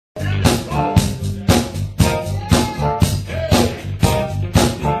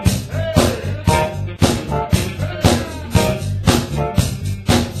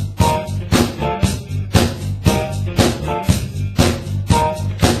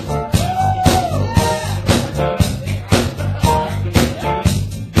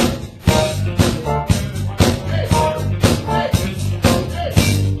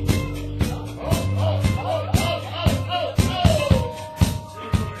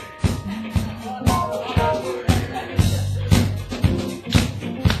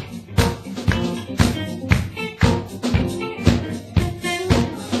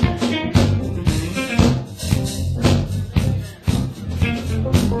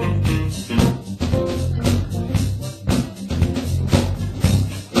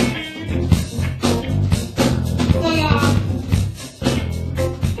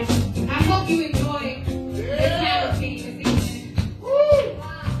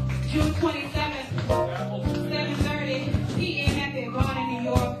June 27th, 7:30 p.m. at the Garden, New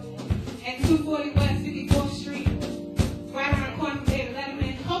York, at 240 West 54th Street, right around the corner from David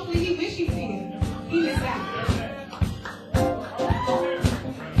Letterman. Hopefully he wish he was here. He missed out.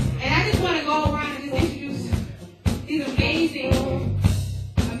 And I just want to go around and just introduce these amazing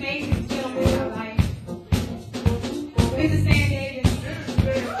gentlemen in our life. Mr. Stan Davis.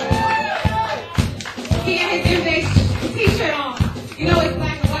 He had his invitation t-shirt on. You know it's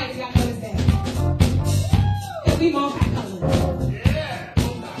black and white, you gotta notice that. Because we multicolored.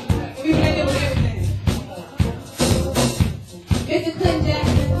 We blend it with everything. Mr. Clinton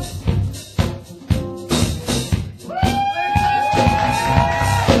Jackson.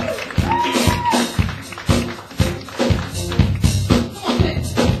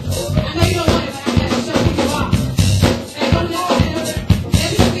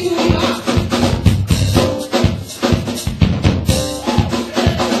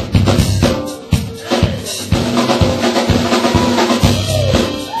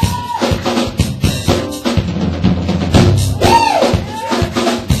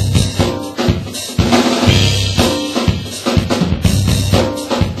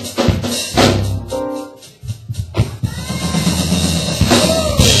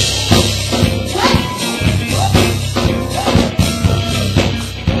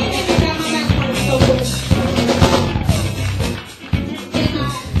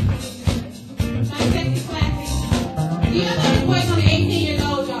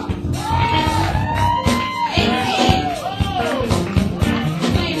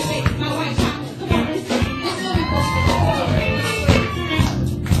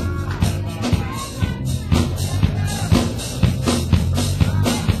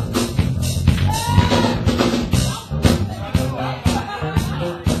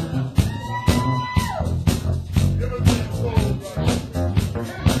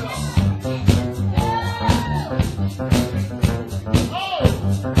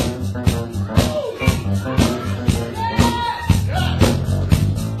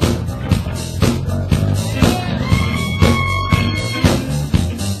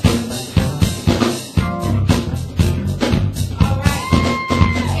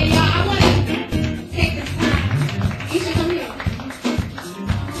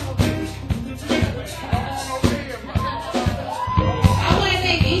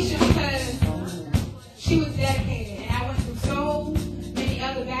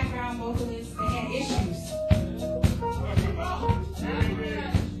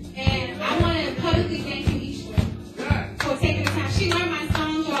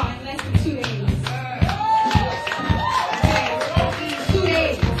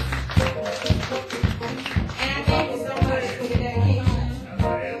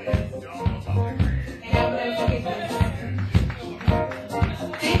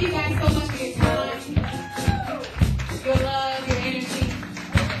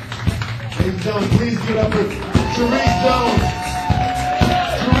 Please give it up for Charis Jones.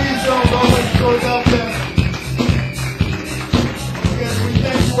 Charis Jones always goes out there. Again, we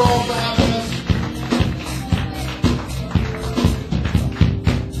thank you all for having us.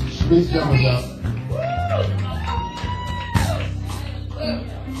 Charis Jones out.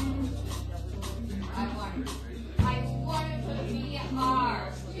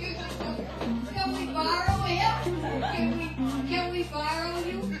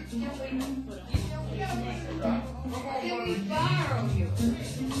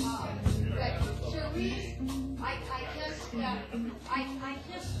 I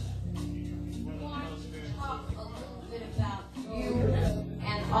just want to talk a little bit about you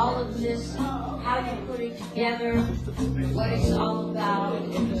and all of this, how you put it together, what it's all about.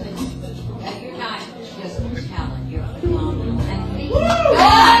 You're not just a talent, you're phenomenal.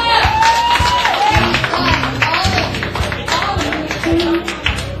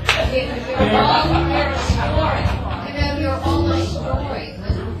 And you're all a story.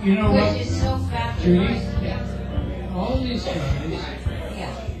 You know what? Which is so fascinating. All these guys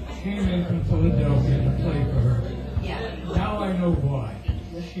came in from Philadelphia to play for her. Now I know why.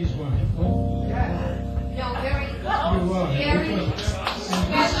 She's wonderful. No, very You are. very And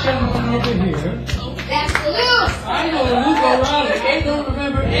this gentleman over here. That's Lou. I know Lou go around and they don't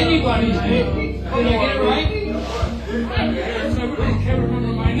remember anybody's name. Did I get it right? I can't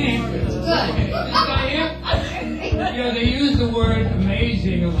remember my name. Good. This guy here? You know, they use the word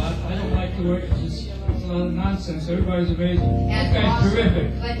amazing a lot. I don't like the word. It's a lot of nonsense. Everybody's amazing. This guy's awesome. terrific.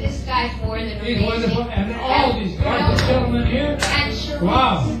 But this guy's more than amazing. He's wonderful. And all these guys, the gentlemen here. And Charis.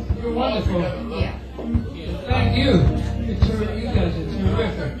 Wow, you're wonderful. Yeah. Thank you. You guys are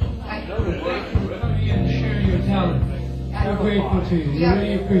terrific. Thank you for coming in and sharing your talent. are grateful to you. We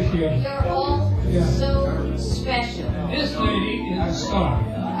really appreciate it. You're all so special. This lady is a star.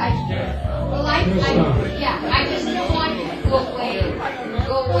 I just don't want you to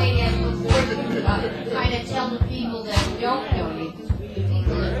go away and kind of tell the people that don't know you,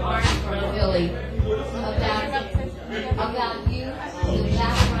 people that aren't from Philly, about you, the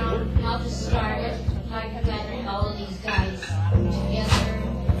background, how this started, how you got all of these guys together,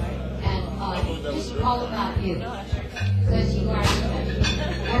 and just all about you, because you are special.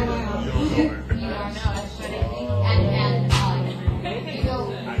 Oh, wow. You are special, and you know,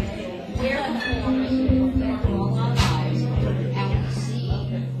 we're performers for all our lives, and we see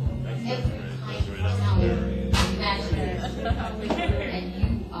every kind of talent imaginable, and you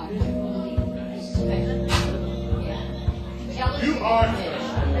are really special. Yeah. Tell us You are.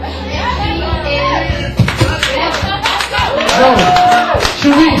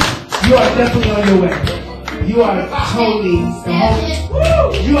 Charis, you are definitely on your way. You are totally the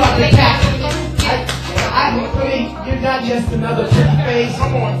whole. You are the captain. I mean, you're not just another pretty face.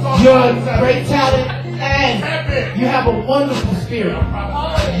 You're a great talent, and you have a wonderful spirit.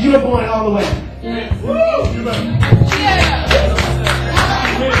 You are going all the way. Tell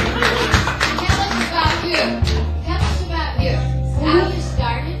us about you. How you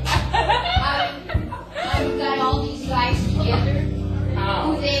started. How you got all these guys together.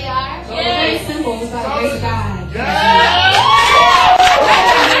 Who they are. Very simple. It's about a great God.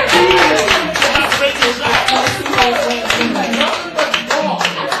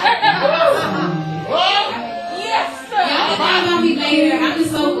 Y'all gonna be later. I'm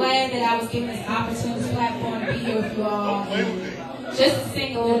just so glad that I was given this opportunity, this platform to be here with you all. And just to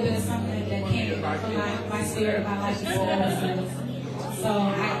sing a little bit of something that came from my spirit, my life experiences. So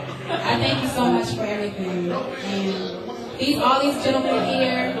I thank you so much for everything. And all these gentlemen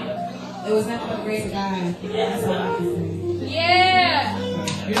here, it was nothing but grace of God. That's all I can say. Yeah.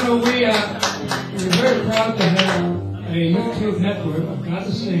 You know, we're very proud to have a YouTube network of Got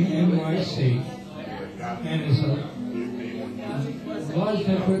to Sing NYC. And it's a large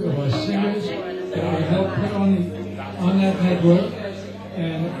network of our singers that we help put on that network.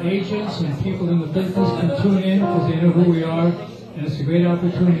 And agents and people in the business can tune in because they know who we are. And it's a great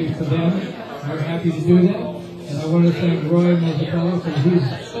opportunity for them. We're happy to do that. And I want to thank Roy Mazzabella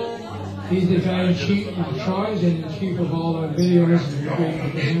because he's the guy in charge and in chief of all our videos, and we're grateful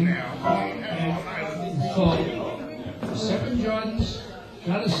for him. And it's called Seven Jordans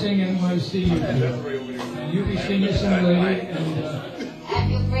Gotta Sing NYC YouTube. And you be singing some lady,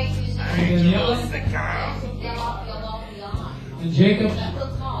 And you're great musicians. and Daniela, They'll all be on. and Jacob.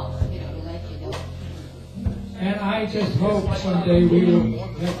 We'll call, to let you know. And I just hope someday we'll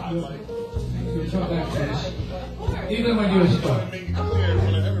come back to this. Even when you're a star.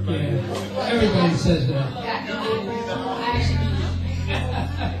 Yeah. Everybody says that.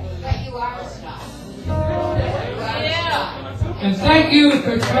 But you are a star. And thank you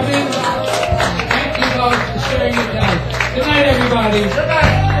for coming. Thank you both for sharing your time. Good night, everybody. Good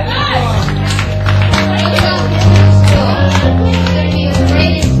night.